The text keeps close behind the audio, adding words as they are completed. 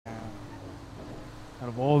out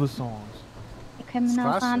of all the songs. The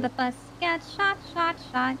criminals on the bus get shot, shot,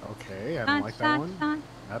 shot. Okay, I don't like that one. Shot,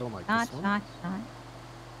 I don't like shot, this one. shot, shot.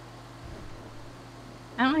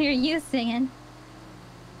 I don't hear you singing.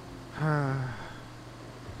 Why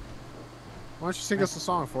don't you sing us a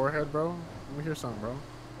song, Forehead, bro? Let me hear something, bro.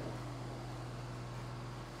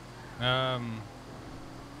 I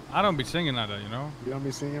don't be singing like that, you know. You don't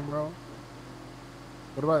be singing, bro?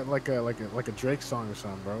 What about like a Drake song or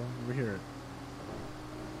something, bro? Let me hear it.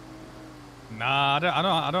 Nah,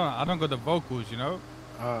 I don't got the vocals, you know.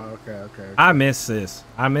 Oh, okay. I miss this.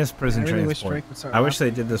 I miss Prison I really wish Transport. Drake would start I wish they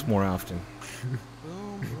rapping. did this more often.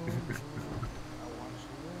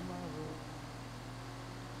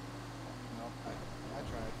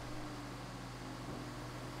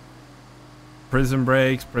 Prison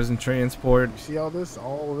Breaks, Prison Transport. You see all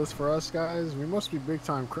of this for us guys? We must be big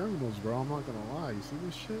time criminals, bro. I'm not gonna lie. You see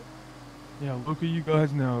this shit? Yeah, look at you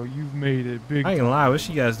guys now. You've made it big. I ain't gonna lie. I wish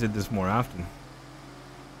you guys did this more often.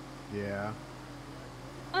 Yeah.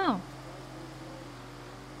 Oh.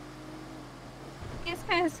 It's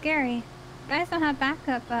kind of scary. You guys don't have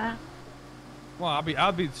backup, Well,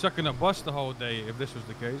 I'll be sucking a bus the whole day if this was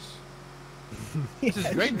the case. This is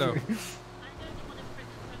great though.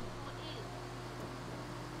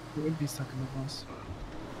 It would be stuck in the bus.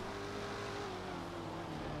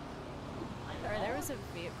 Or there was a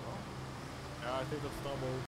vehicle. Yeah, I think that's double.